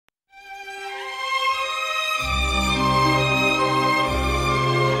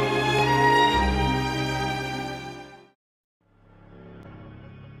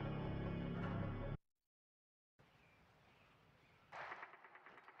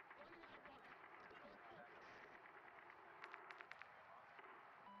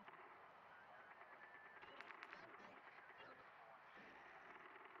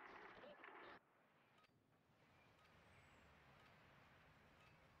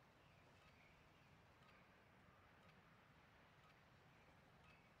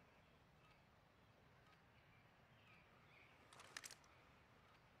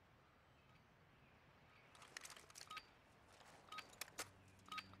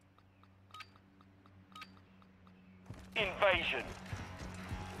Invasion.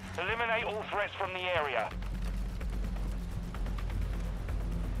 Eliminate all threats from the area.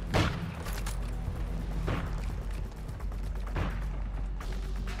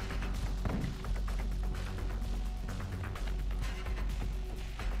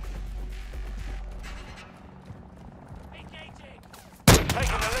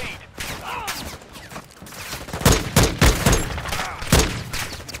 Taking the lead.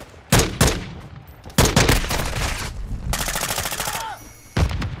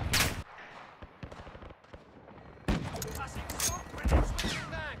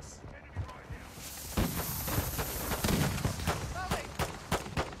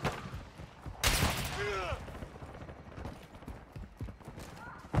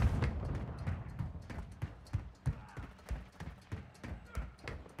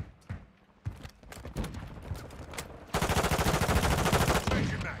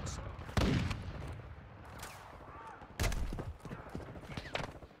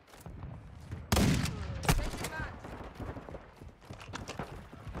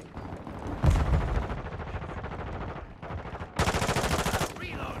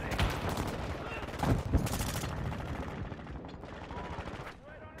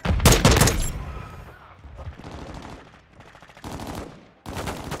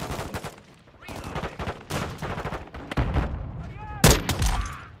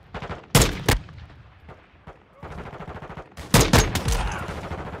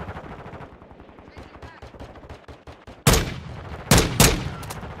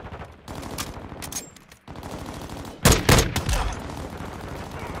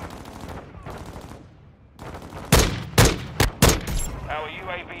 Our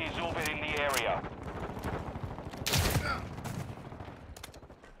UAV is orbiting the area.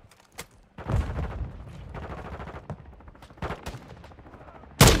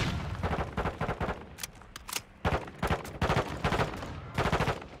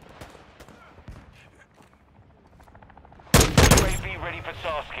 UAV ready for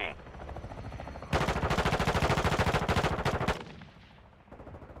tasking.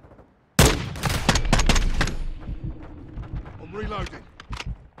 I'm reloading.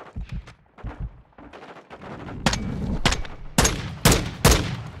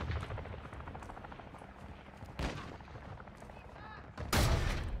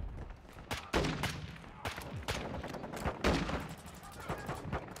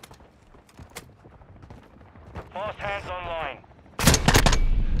 Fast hands online.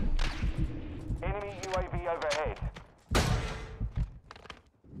 Enemy UAV overhead.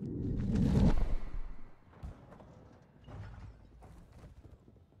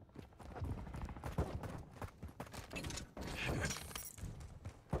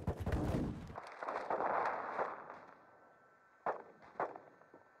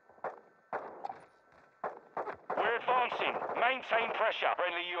 We're advancing. Maintain pressure.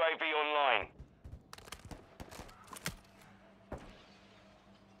 Friendly UAV online.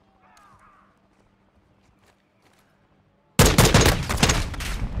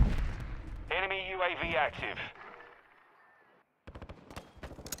 Enemy UAV active.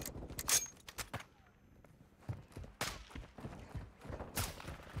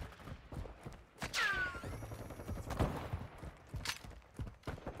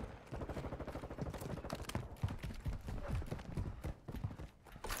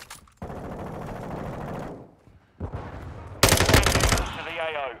 To the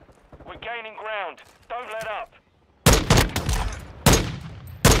AO. We're gaining ground. Don't let up.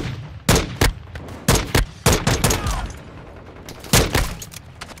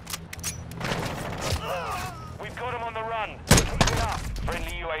 We've got him on the run. Keep it up.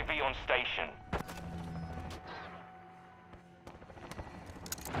 Friendly UAV on station.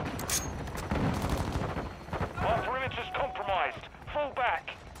 Our perimeter's compromised. Fall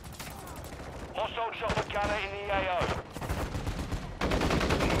back. Hostile chopper gunner in the AO.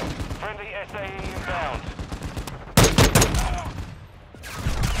 Friendly SAE inbound.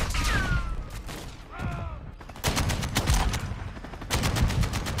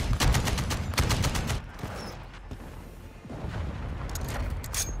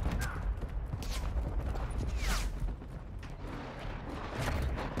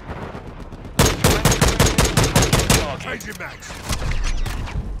 Changing mags.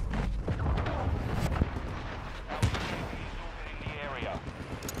 In the area.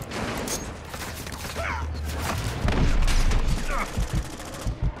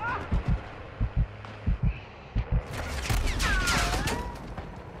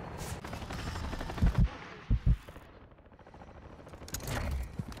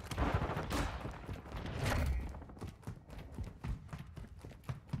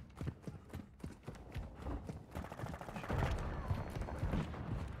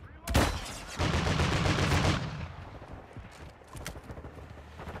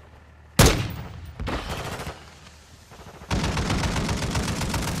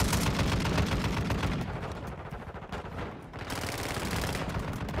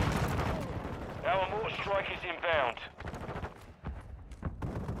 strike is inbound.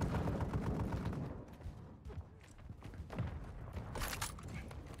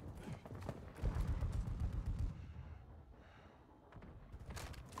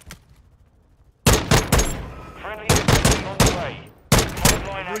 Friendly SAE on the way.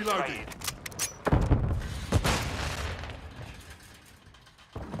 Hotline Reloading. activated.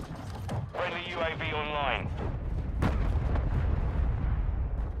 Friendly UAV online.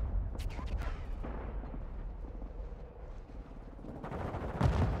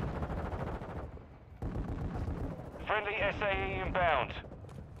 Friendly SAE inbound.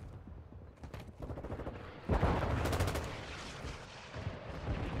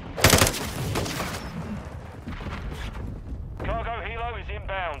 Cargo helo is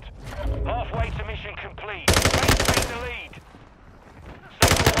inbound. Halfway to mission complete. Maintain the lead.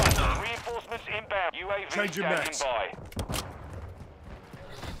 Sector 1, reinforcements inbound. UAV Changing standing max. by.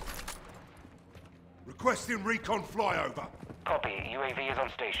 Requesting recon flyover. Copy. UAV is on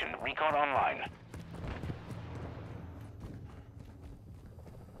station. Recon online.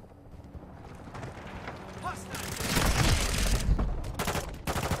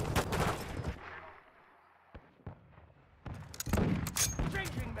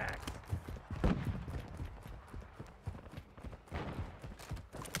 Changing back.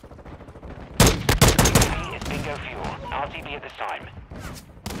 UAV is bingo fuel. RTB at this time.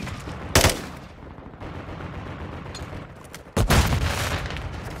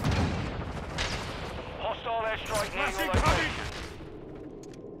 Hostile airstrike near your Flashing location. coming.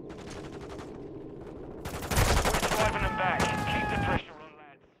 We're driving them back. Keep the pressure on,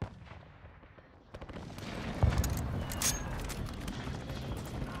 lads.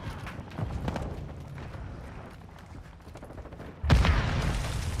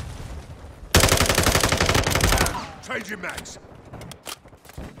 Changing max.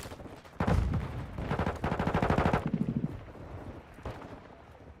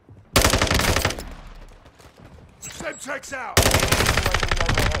 Semtex out.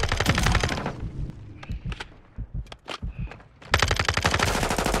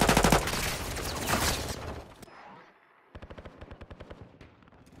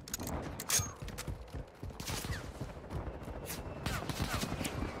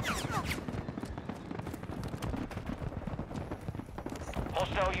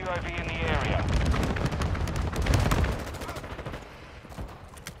 Hostile UAV in the area.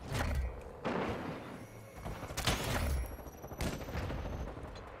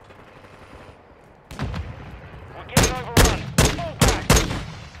 We're getting overrun. Fall back.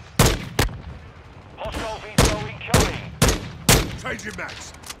 Hostile VTOL incoming. Changing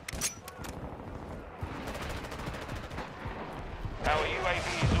max. Our UAV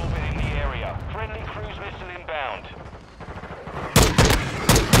is orbiting the area. Friendly cruise missile inbound.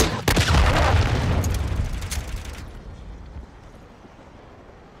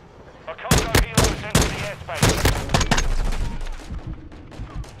 A cargo helo has entered the airspace.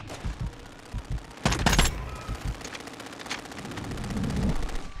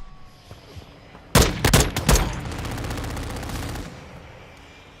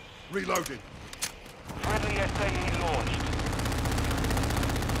 Reloading. Friendly SAE launched.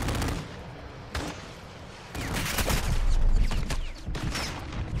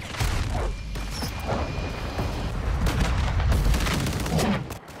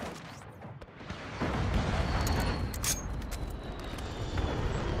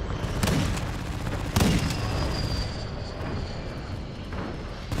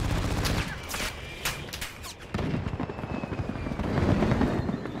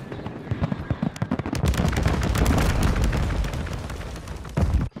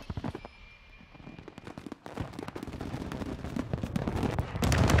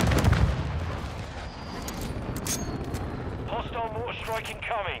 Hostile mortar strike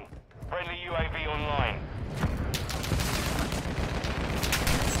incoming. Friendly UAV online.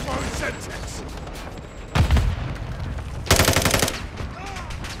 Throwing Semtex.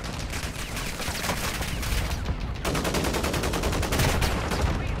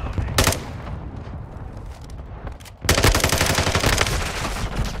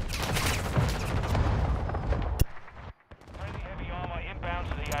 Friendly heavy armor inbound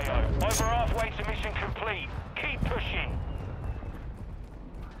to the AO. Over halfway to mission complete. Keep pushing.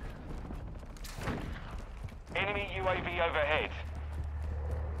 Enemy UAV overhead.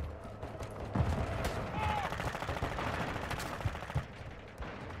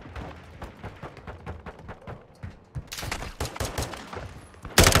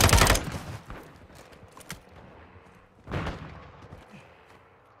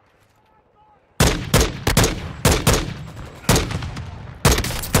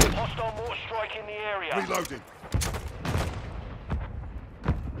 Hostile mortar strike in the area. Reloading.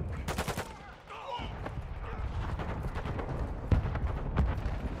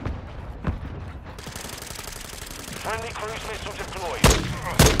 Friendly cruise missile deployed.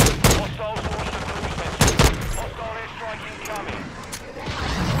 Hostiles launched a cruise missile. Hostile airstrike incoming.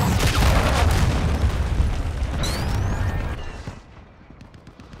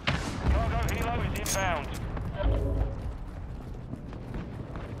 Cargo helo is inbound.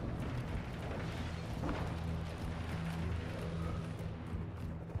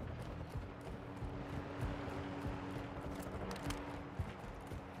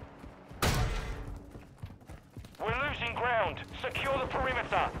 We're losing ground. Secure the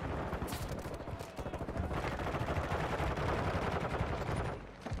perimeter.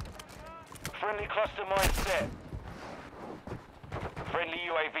 Friendly cluster mine set. Friendly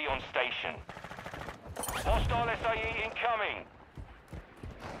UAV on station. Hostile SAE incoming.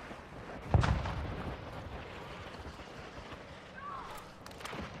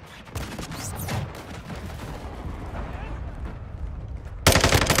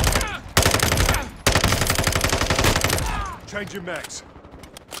 Changing mags.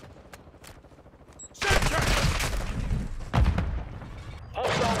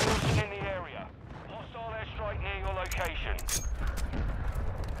 Hostile Wilson in the area. Hostile airstrike near your location.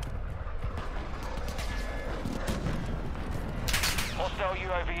 Hostile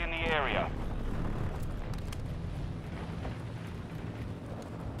UAV in the area.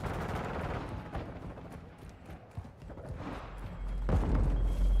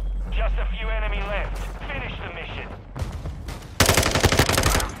 Just a few enemy left. Finish the mission.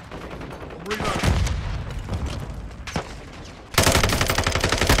 I'm reloading.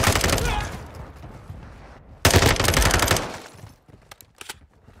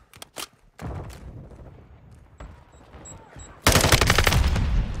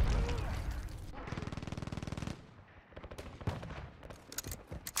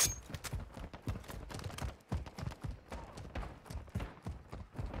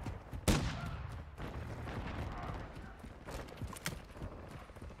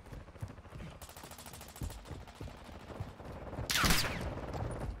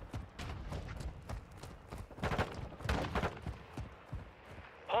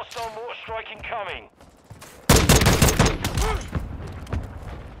 Hostile mortar strike incoming.